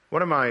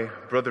One of my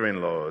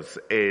brother-in-laws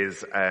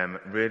is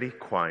really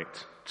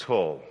quite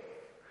tall.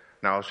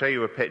 Now, I'll show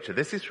you a picture.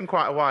 This is from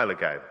quite a while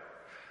ago.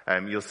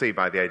 You'll see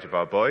by the age of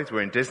our boys.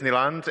 We're in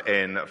Disneyland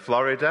in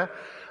Florida.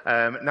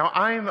 Now,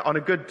 I'm on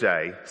a good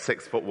day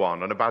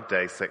 6'1", on a bad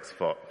day 6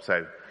 foot.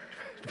 So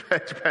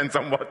it depends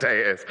on what day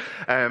it is.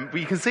 But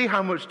you can see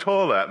how much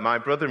taller my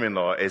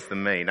brother-in-law is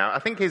than me. Now, I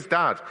think his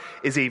dad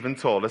is even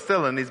taller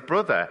still, and his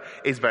brother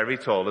is very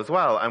tall as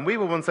well. And we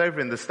were once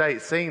over in the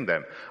States seeing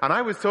them, and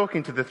I was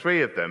talking to the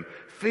three of them,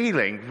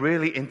 feeling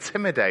really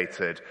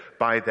intimidated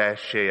by their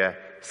sheer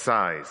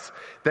size.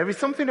 There is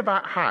something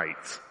about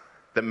height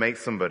that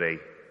makes somebody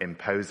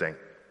imposing.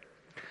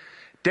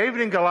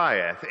 David and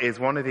Goliath is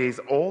one of these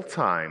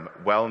all-time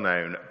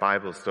well-known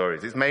Bible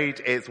stories. It's made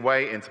its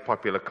way into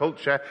popular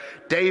culture.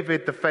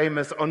 David, the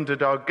famous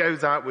underdog,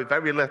 goes out with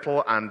very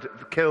little and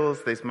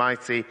kills this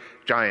mighty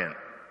giant.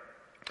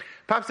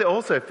 Perhaps it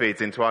also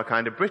feeds into our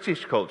kind of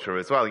British culture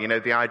as well. You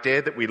know, the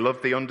idea that we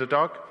love the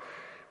underdog.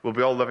 We'll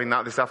be all loving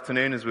that this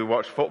afternoon as we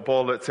watch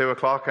football at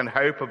 2:00 and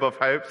hope above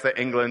hopes that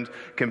England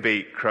can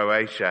beat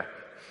Croatia.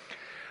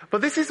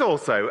 But this is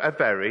also a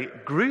very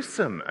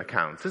gruesome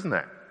account, isn't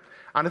it?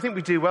 And I think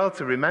we do well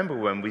to remember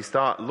when we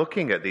start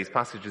looking at these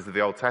passages of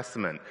the Old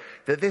Testament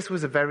that this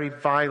was a very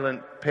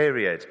violent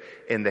period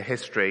in the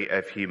history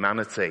of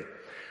humanity.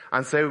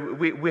 And so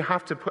we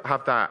have to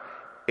have that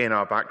in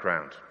our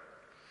background.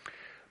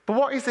 But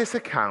what is this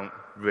account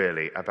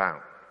really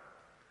about?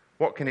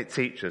 What can it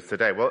teach us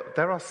today? Well,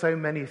 there are so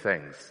many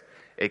things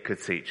it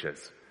could teach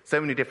us. So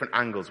many different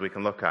angles we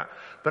can look at.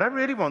 But I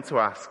really want to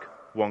ask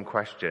one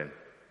question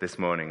this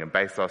morning and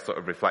base our sort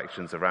of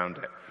reflections around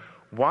it.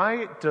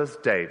 Why does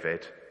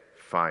David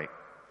fight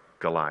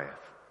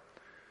Goliath?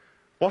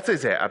 What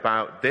is it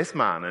about this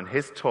man and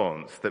his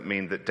taunts that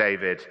mean that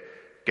David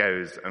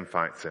goes and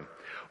fights him?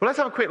 Well, let's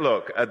have a quick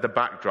look at the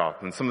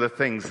backdrop and some of the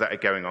things that are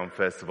going on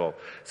first of all.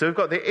 So we've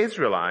got the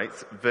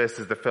Israelites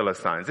versus the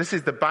Philistines. This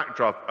is the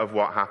backdrop of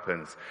what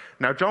happens.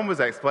 Now, John was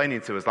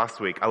explaining to us last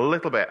week a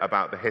little bit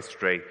about the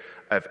history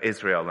of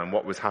Israel and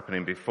what was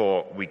happening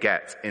before we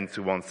get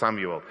into 1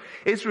 Samuel.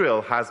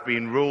 Israel has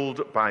been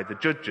ruled by the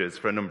judges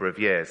for a number of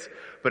years,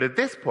 but at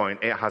this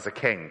point it has a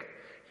king,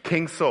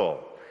 King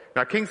Saul.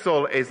 Now, King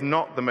Saul is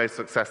not the most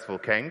successful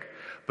king,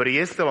 but he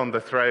is still on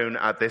the throne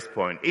at this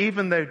point,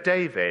 even though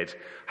David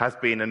has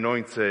been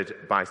anointed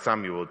by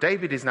Samuel.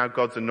 David is now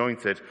God's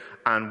anointed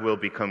and will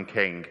become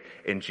king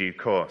in due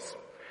course.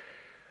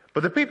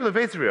 But the people of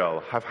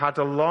Israel have had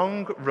a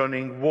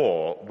long-running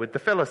war with the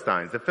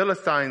Philistines. The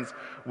Philistines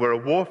were a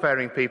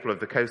warfaring people of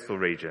the coastal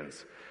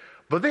regions.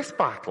 But this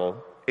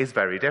battle is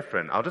very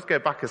different. I'll just go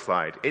back a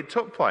slide. It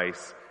took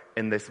place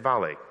in this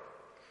valley.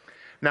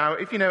 Now,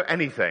 if you know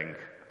anything,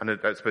 and I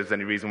don't suppose there's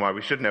any reason why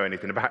we should know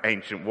anything about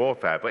ancient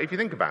warfare, but if you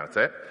think about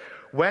it,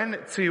 when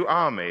two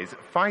armies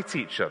fight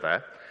each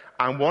other,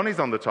 and one is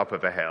on the top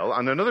of a hill,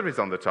 and another is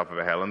on the top of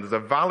a hill, and there's a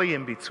valley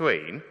in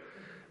between,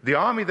 the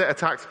army that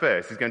attacks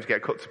first is going to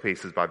get cut to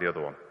pieces by the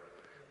other one.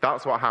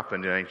 That's what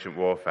happened in ancient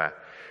warfare.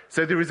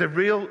 So there is a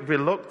real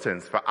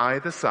reluctance for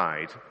either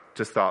side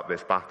to start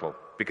this battle,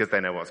 because they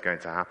know what's going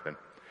to happen.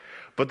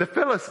 But the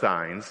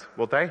Philistines,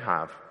 well, they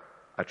have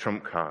a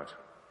trump card.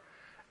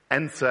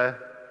 Enter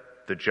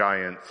the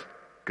giant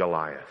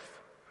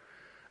Goliath,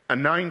 a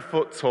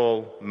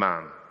 9-foot-tall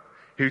man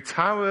who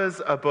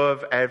towers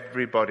above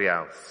everybody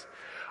else,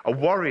 a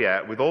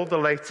warrior with all the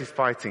latest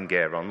fighting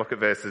gear on. Look at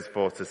verses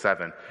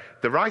 4-7.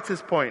 The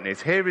writer's point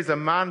is, here is a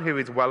man who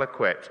is well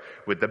equipped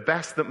with the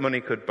best that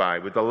money could buy,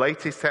 with the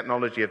latest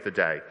technology of the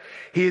day.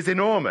 He is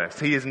enormous.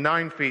 He is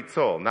 9 feet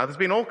tall. Now, there's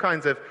been all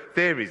kinds of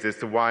theories as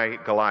to why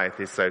Goliath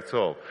is so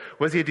tall.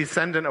 Was he a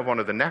descendant of one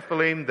of the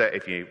Nephilim, that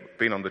if you've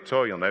been on the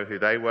tour, you'll know who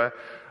they were?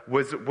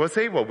 Was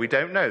he? Well, we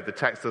don't know. The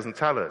text doesn't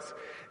tell us.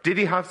 Did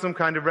he have some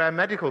kind of rare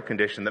medical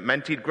condition that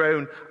meant he'd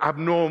grown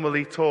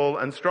abnormally tall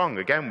and strong?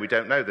 Again, we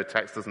don't know. The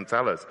text doesn't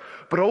tell us.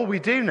 But all we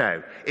do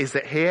know is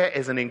that here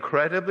is an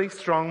incredibly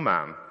strong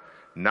man,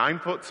 9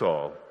 foot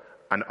tall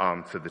and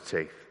armed to the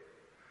teeth.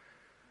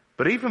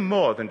 But even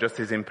more than just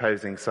his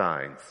imposing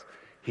size,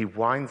 he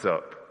winds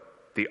up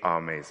the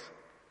armies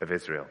of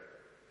Israel.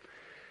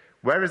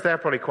 Whereas they're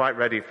probably quite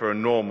ready for a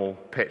normal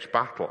pitched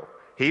battle,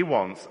 he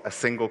wants a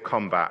single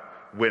combat,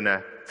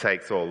 winner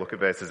takes all. Look at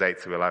verses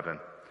 8-11.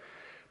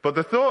 But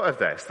the thought of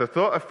this, the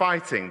thought of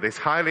fighting this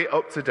highly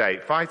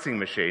up-to-date fighting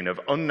machine of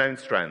unknown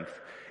strength,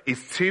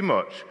 is too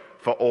much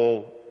for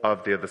all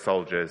of the other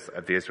soldiers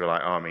of the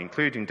Israelite army,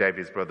 including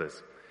David's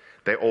brothers.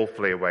 They all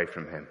flee away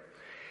from him.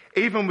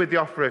 Even with the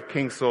offer of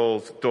King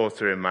Saul's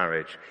daughter in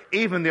marriage,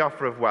 even the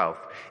offer of wealth,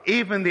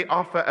 even the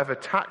offer of a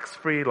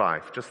tax-free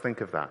life, just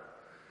think of that,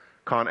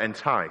 can't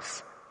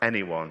entice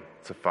anyone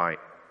to fight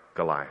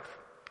Goliath.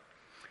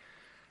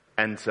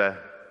 Enter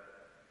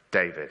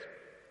David.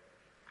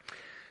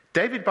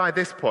 David, by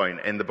this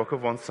point in the book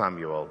of 1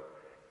 Samuel,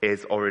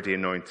 is already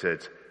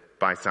anointed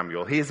by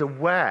Samuel. He is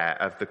aware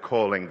of the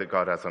calling that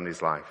God has on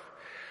his life.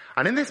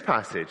 And in this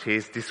passage, he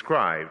is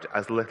described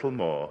as little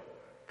more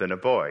than a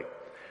boy.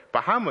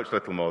 But how much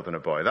little more than a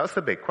boy? That's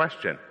the big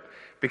question.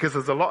 Because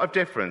there's a lot of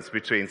difference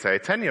between, say, a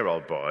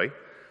 10-year-old boy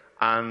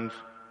and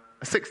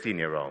a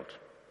 16-year-old.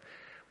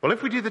 Well,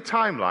 if we do the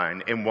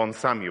timeline in 1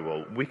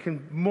 Samuel, we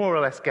can more or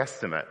less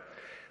guesstimate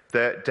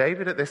that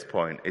David at this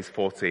point is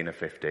 14 or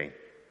 15.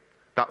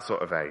 That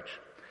sort of age.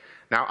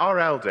 Now, our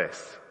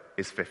eldest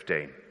is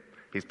 15.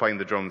 He's playing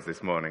the drums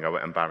this morning. I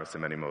won't embarrass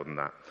him any more than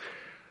that.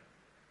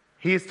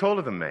 He is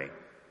taller than me.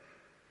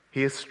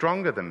 He is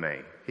stronger than me.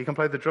 He can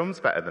play the drums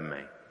better than me.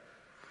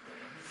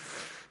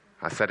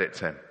 I said it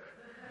to him.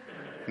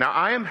 Now,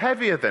 I am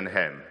heavier than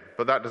him,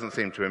 but that doesn't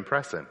seem to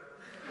impress him.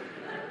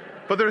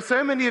 But there are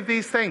so many of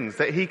these things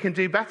that he can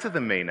do better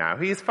than me now.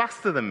 He is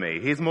faster than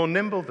me. He is more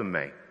nimble than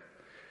me.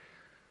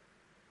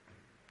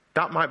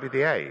 That might be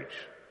the age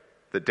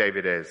that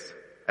David is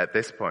at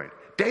this point.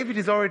 David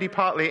is already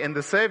partly in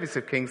the service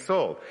of King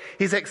Saul.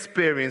 He's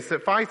experienced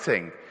at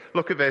fighting.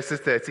 Look at verses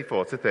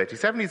 34 to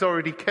 37. He's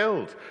already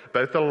killed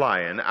both the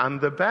lion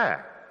and the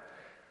bear.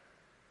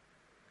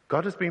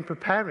 God has been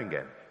preparing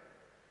him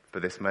for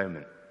this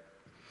moment.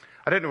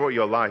 I don't know what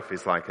your life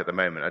is like at the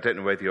moment. I don't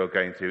know whether you're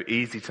going through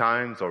easy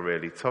times or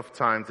really tough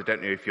times. I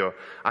don't know if you're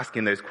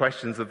asking those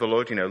questions of the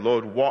Lord.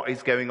 Lord, what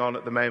is going on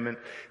at the moment?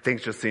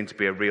 Things just seem to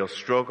be a real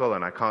struggle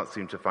and I can't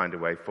seem to find a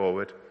way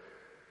forward.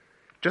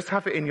 Just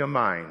have it in your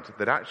mind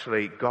that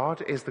actually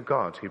God is the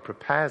God who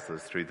prepares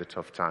us through the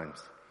tough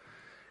times.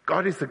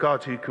 God is the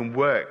God who can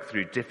work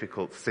through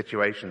difficult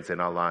situations in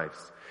our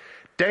lives.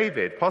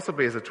 David,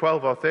 possibly as a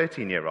 12 or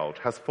 13-year-old,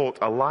 has fought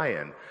a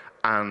lion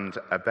and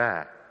a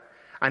bear.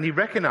 And he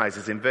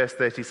recognizes in verse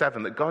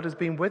 37 that God has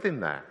been with him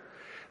there.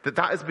 That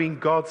has been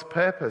God's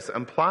purpose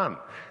and plan.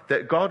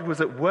 That God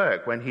was at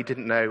work when he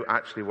didn't know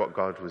actually what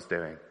God was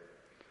doing.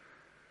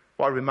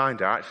 What a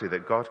reminder actually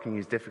that God can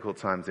use difficult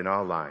times in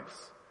our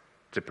lives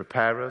to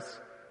prepare us,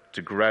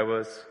 to grow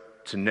us,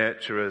 to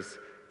nurture us,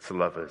 to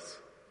love us.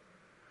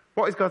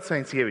 What is God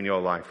saying to you in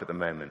your life at the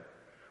moment?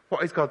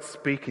 What is God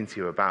speaking to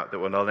you about that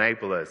will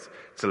enable us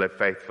to live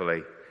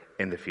faithfully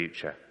in the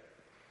future?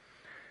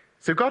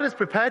 So God has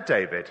prepared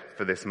David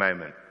for this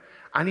moment,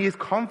 and he is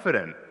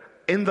confident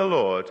in the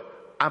Lord,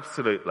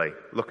 absolutely.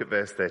 Look at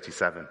verse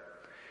 37.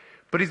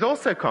 But he's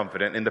also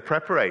confident in the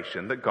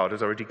preparation that God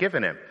has already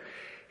given him.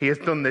 He has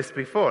done this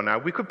before. Now,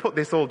 we could put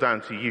this all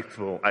down to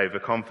youthful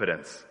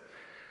overconfidence.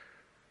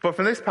 But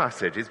from this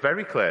passage, it's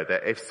very clear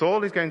that if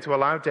Saul is going to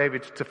allow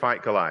David to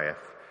fight Goliath,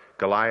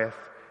 Goliath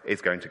is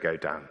going to go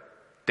down.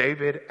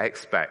 David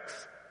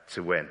expects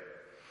to win.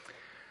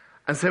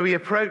 And so he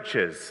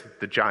approaches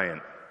the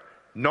giant.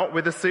 Not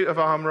with a suit of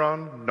armor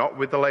on, not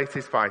with the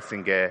latest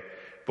fighting gear,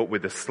 but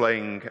with a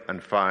sling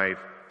and 5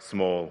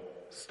 small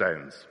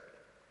stones.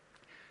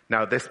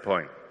 Now at this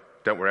point,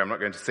 don't worry, I'm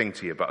not going to sing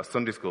to you, but a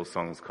Sunday school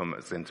song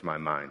comes into my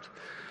mind.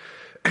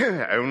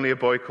 Only a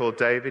boy called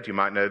David, you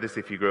might know this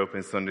if you grew up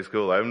in Sunday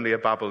school. Only a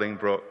babbling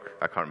brook.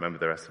 I can't remember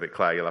the rest of it.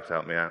 Claire, you'll have to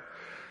help me out.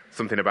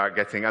 Something about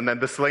and then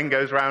the sling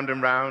goes round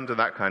and round and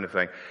that kind of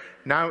thing.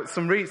 Now,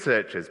 some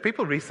researchers,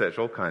 people research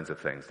all kinds of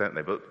things, don't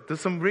they? But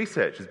there's some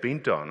research has been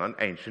done on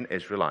ancient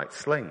Israelite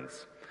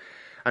slings.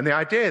 And the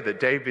idea that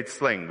David's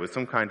sling was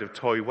some kind of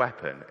toy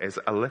weapon is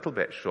a little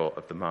bit short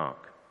of the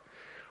mark.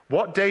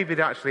 What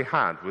David actually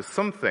had was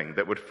something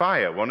that would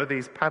fire one of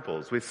these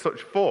pebbles with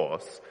such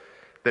force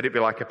that it'd be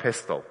like a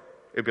pistol.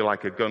 It'd be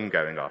like a gun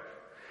going off.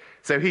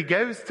 So he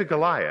goes to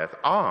Goliath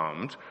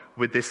armed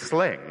with this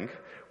sling,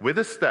 with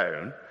a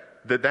stone,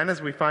 that then,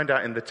 as we find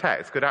out in the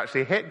text, could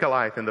actually hit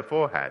Goliath in the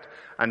forehead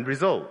and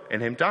result in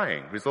him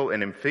dying, result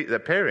in him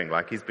appearing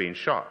like he's been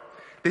shot.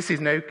 This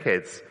is no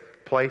kid's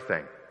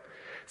plaything.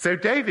 So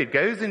David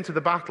goes into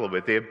the battle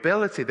with the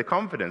ability, the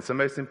confidence, and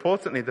most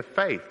importantly, the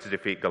faith to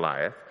defeat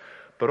Goliath,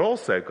 but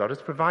also God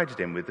has provided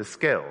him with the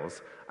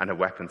skills and a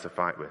weapon to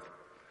fight with.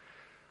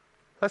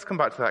 Let's come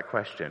back to that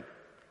question.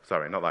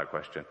 Sorry, not that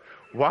question.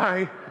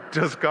 Why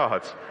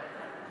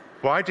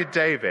did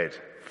David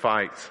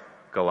fight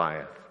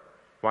Goliath?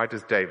 Why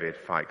does David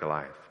fight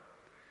Goliath?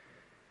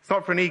 It's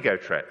not for an ego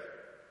trip.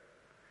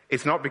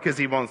 It's not because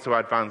he wants to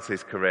advance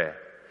his career.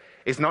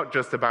 It's not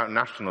just about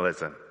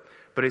nationalism,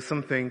 but it's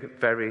something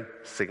very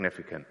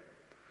significant.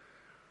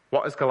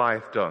 What has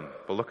Goliath done?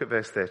 Well, look at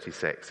verse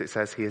 36. It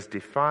says he has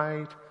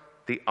defied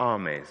the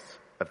armies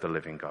of the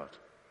living God.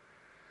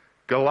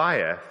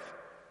 Goliath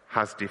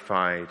has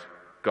defied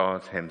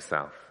God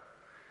himself.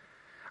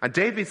 And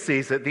David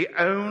sees that the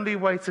only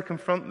way to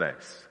confront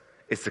this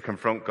is to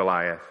confront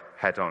Goliath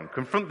head on.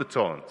 Confront the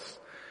taunts.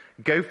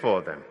 Go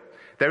for them.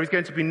 There is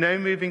going to be no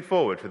moving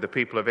forward for the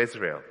people of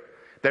Israel.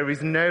 There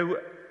is no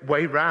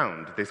way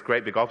round this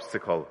great big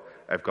obstacle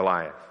of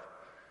Goliath.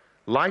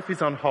 Life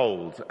is on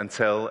hold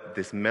until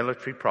this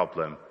military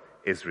problem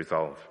is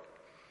resolved.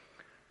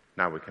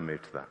 Now we can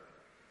move to that.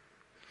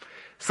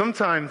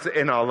 Sometimes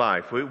in our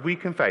life, we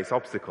can face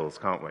obstacles,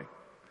 can't we?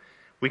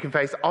 We can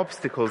face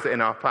obstacles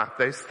in our path.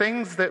 Those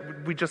things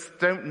that we just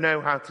don't know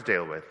how to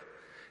deal with.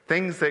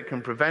 Things that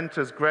can prevent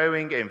us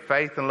growing in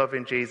faith and love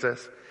in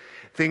Jesus.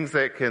 Things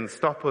that can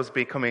stop us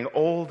becoming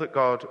all that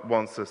God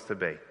wants us to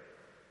be.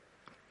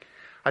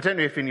 I don't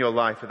know if in your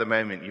life at the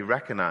moment you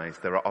recognize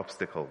there are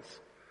obstacles.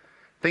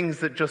 Things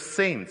that just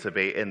seem to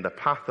be in the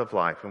path of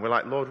life. And we're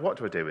like, Lord, what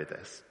do I do with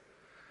this?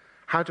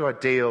 How do I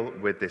deal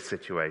with this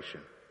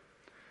situation?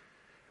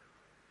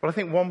 Well, I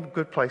think one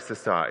good place to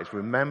start is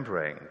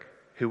remembering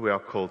who we are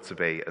called to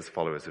be as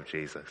followers of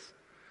Jesus.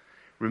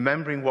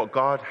 Remembering what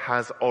God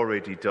has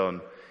already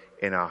done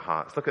in our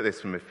hearts. Look at this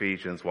from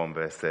Ephesians 1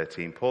 verse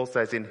 13. Paul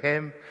says, in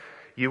him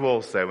you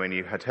also, when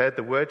you had heard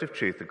the word of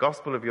truth, the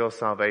gospel of your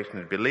salvation,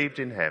 and believed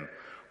in him,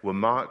 were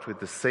marked with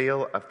the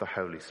seal of the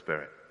Holy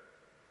Spirit.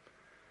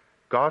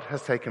 God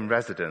has taken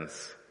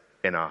residence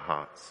in our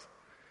hearts.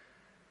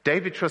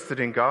 David trusted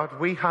in God.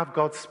 We have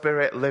God's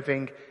Spirit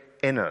living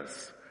in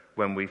us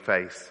when we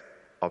face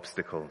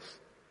obstacles.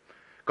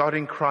 God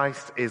in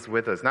Christ is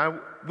with us. Now,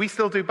 we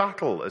still do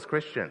battle as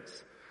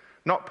Christians.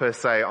 Not per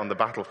se on the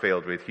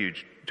battlefield with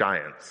huge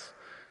giants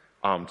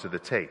armed to the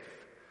teeth,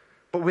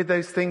 but with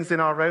those things in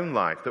our own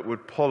life that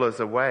would pull us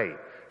away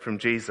from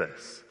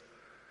Jesus.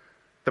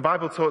 The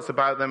Bible talks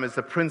about them as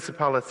the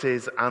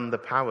principalities and the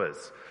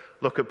powers.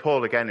 Look at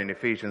Paul again in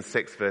Ephesians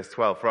 6 verse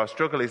 12. For our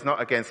struggle is not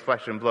against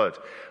flesh and blood,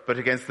 but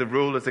against the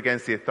rulers,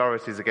 against the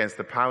authorities, against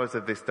the powers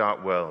of this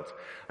dark world,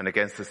 and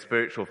against the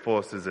spiritual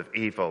forces of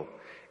evil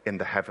in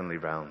the heavenly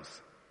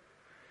realms.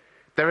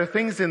 There are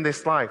things in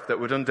this life that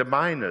would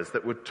undermine us,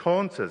 that would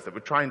taunt us, that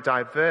would try and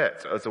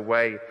divert us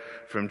away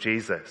from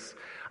Jesus.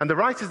 And the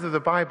writers of the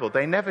Bible,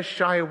 they never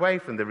shy away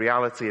from the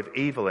reality of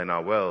evil in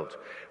our world,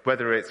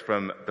 whether it's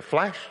from the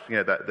flesh,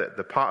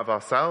 the part of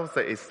ourselves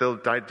that is still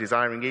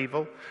desiring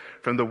evil,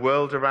 from the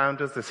world around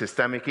us, the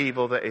systemic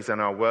evil that is in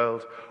our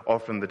world, or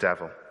from the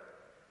devil.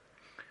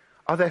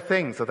 Are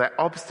there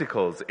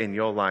obstacles in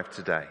your life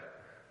today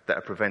that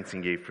are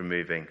preventing you from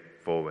moving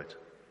forward?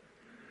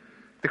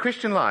 The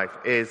Christian life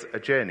is a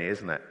journey,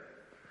 isn't it?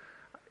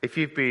 If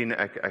you've been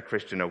a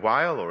Christian a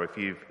while, or if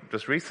you've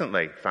just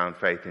recently found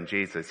faith in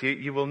Jesus,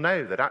 you will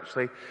know that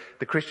actually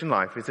the Christian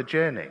life is a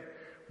journey.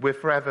 We're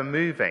forever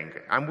moving,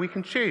 and we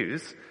can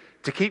choose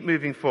to keep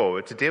moving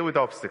forward, to deal with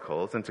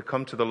obstacles, and to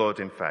come to the Lord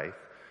in faith,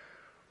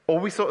 or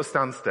we sort of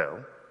stand still,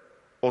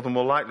 or the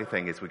more likely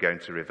thing is we're going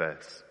to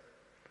reverse.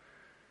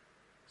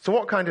 So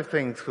what kind of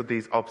things could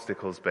these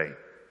obstacles be?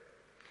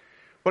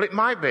 Well, it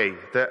might be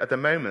that at the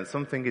moment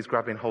something is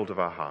grabbing hold of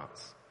our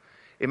hearts.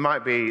 It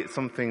might be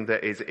something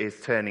that is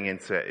turning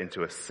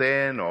into a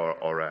sin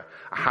or a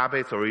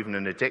habit or even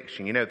an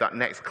addiction. You know, that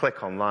next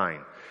click online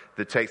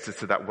that takes us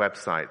to that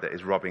website that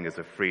is robbing us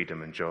of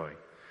freedom and joy.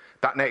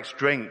 That next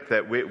drink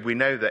that we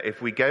know that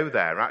if we go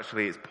there,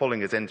 actually it's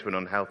pulling us into an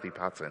unhealthy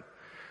pattern.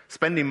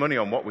 Spending money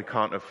on what we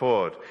can't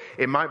afford.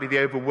 It might be the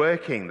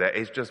overworking that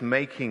is just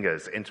making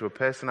us into a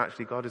person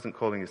actually God isn't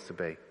calling us to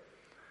be.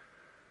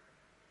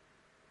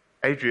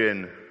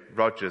 Adrian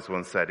Rogers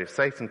once said, if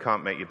Satan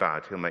can't make you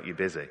bad, he'll make you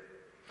busy.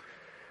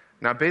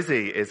 Now,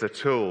 busy is a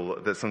tool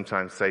that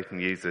sometimes Satan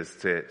uses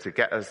to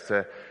get us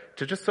to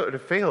just sort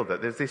of feel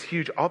that there's this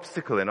huge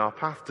obstacle in our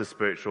path to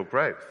spiritual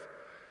growth.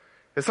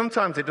 But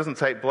sometimes it doesn't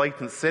take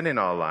blatant sin in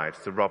our lives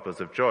to rob us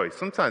of joy.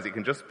 Sometimes it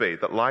can just be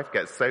that life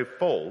gets so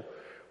full,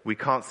 we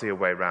can't see a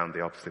way around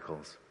the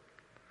obstacles.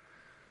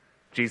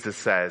 Jesus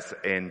says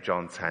in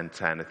John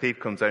 10:10, a thief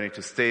comes only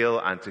to steal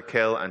and to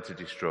kill and to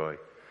destroy.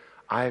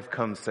 I have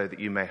come so that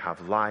you may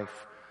have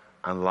life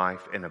and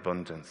life in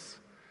abundance.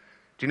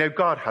 Do you know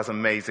God has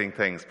amazing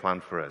things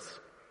planned for us?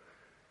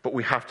 But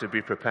we have to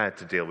be prepared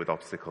to deal with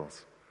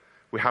obstacles.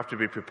 We have to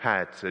be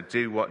prepared to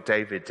do what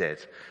David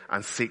did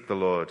and seek the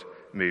Lord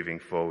moving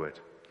forward.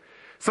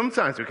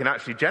 Sometimes we can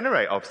actually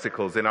generate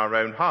obstacles in our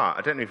own heart.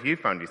 I don't know if you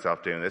found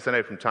yourself doing this. I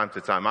know from time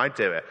to time I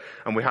do it,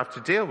 and we have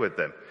to deal with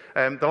them.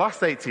 The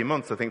last 18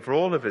 months, I think, for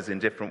all of us in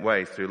different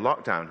ways through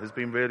lockdown has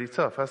been really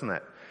tough, hasn't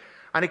it?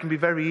 And it can be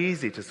very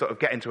easy to sort of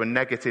get into a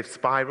negative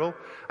spiral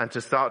and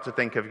to start to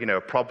think of,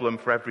 a problem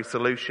for every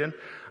solution.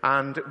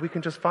 And we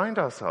can just find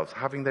ourselves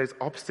having those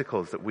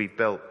obstacles that we've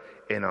built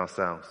in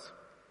ourselves.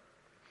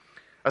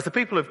 As the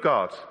people of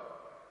God,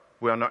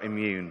 we are not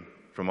immune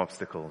from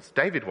obstacles.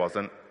 David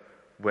wasn't.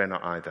 We're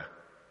not either.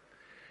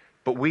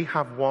 But we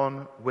have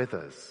one with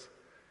us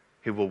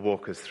who will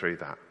walk us through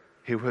that,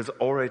 who has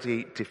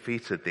already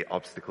defeated the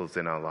obstacles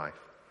in our life.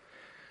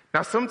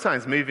 Now,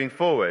 sometimes moving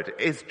forward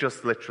is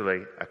just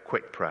literally a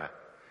quick prayer.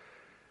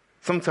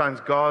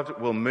 Sometimes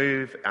God will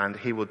move and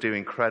he will do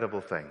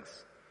incredible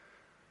things.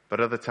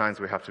 But other times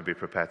we have to be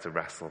prepared to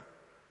wrestle.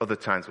 Other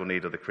times we'll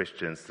need other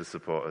Christians to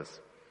support us.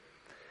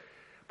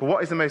 But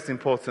what is the most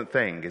important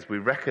thing is we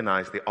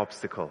recognize the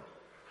obstacle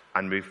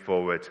and move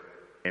forward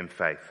in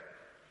faith.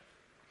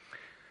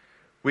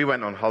 We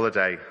went on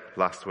holiday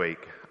last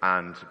week,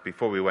 and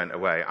before we went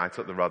away, I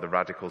took the rather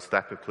radical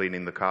step of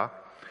cleaning the car.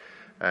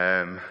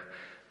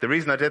 The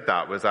reason I did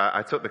that was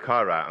I took the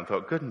car out and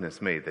thought,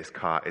 goodness me, this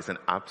car is an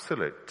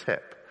absolute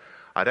tip.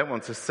 I don't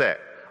want to sit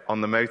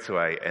on the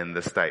motorway in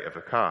the state of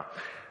a car.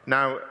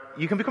 Now,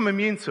 you can become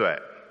immune to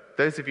it.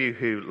 Those of you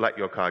who let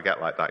your car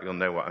get like that, you'll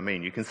know what I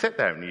mean. You can sit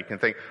there and you can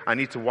think, I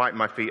need to wipe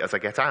my feet as I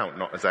get out,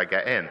 not as I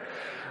get in.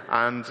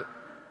 And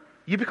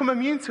you become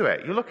immune to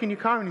it. You look in your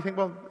car and you think,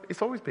 well,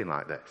 it's always been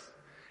like this.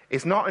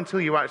 It's not until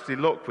you actually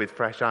look with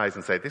fresh eyes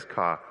and say, this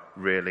car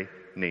really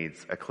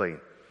needs a clean.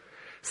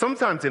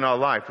 Sometimes in our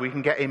life we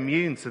can get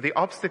immune to the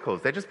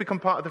obstacles. They just become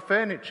part of the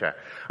furniture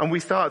and we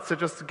start to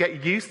just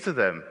get used to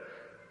them.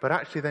 But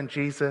actually then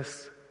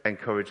Jesus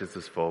encourages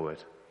us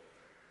forward.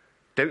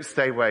 Don't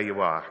stay where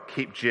you are.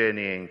 Keep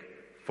journeying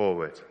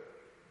forward.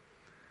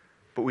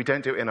 But we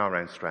don't do it in our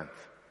own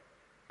strength.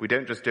 We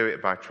don't just do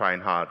it by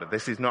trying harder.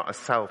 This is not a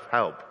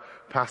self-help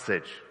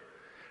passage.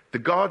 The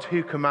God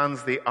who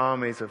commands the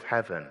armies of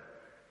heaven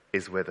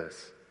is with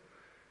us.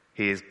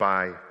 He is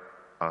by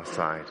our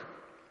side.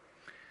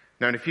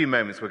 Now, in a few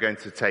moments, we're going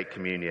to take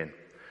communion.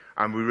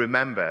 And we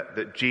remember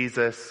that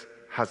Jesus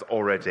has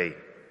already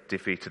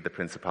defeated the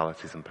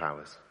principalities and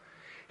powers.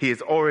 He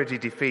has already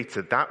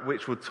defeated that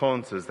which would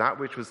taunt us, that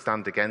which would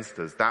stand against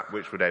us, that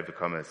which would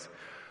overcome us.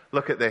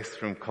 Look at this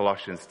from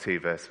Colossians 2,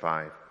 verse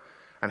 5.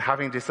 And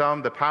having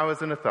disarmed the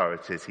powers and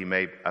authorities, he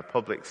made a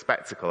public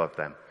spectacle of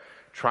them,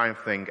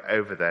 triumphing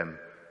over them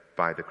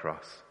by the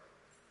cross.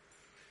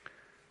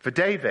 For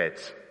David,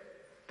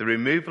 the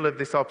removal of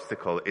this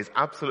obstacle is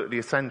absolutely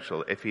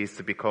essential if he is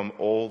to become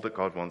all that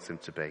God wants him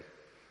to be.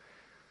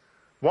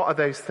 What are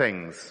those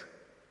things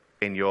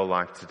in your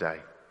life today?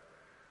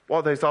 What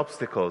are those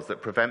obstacles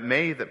that prevent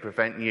me, that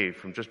prevent you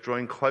from just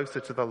drawing closer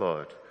to the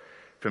Lord,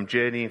 from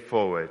journeying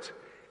forward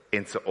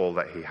into all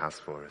that he has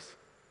for us?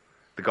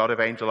 The God of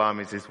angel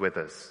armies is with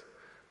us.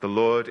 The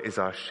Lord is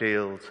our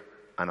shield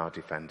and our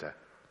defender.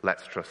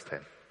 Let's trust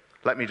him.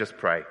 Let me just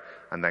pray,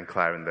 and then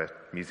Claire and the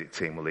music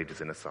team will lead us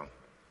in a song.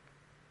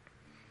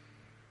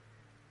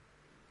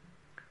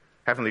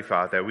 Heavenly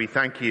Father, we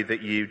thank you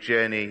that you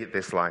journey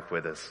this life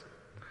with us.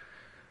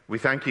 We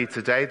thank you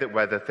today that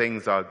whether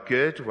things are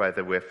good,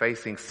 whether we're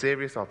facing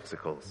serious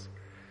obstacles,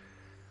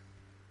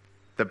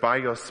 that by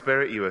your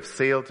Spirit you have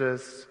sealed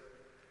us,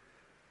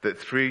 that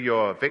through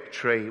your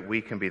victory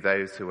we can be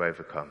those who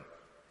overcome.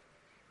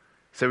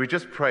 So we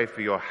just pray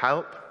for your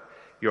help,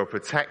 your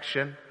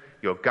protection,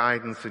 your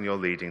guidance and your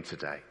leading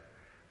today.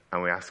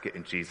 And we ask it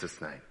in Jesus'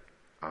 name.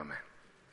 Amen.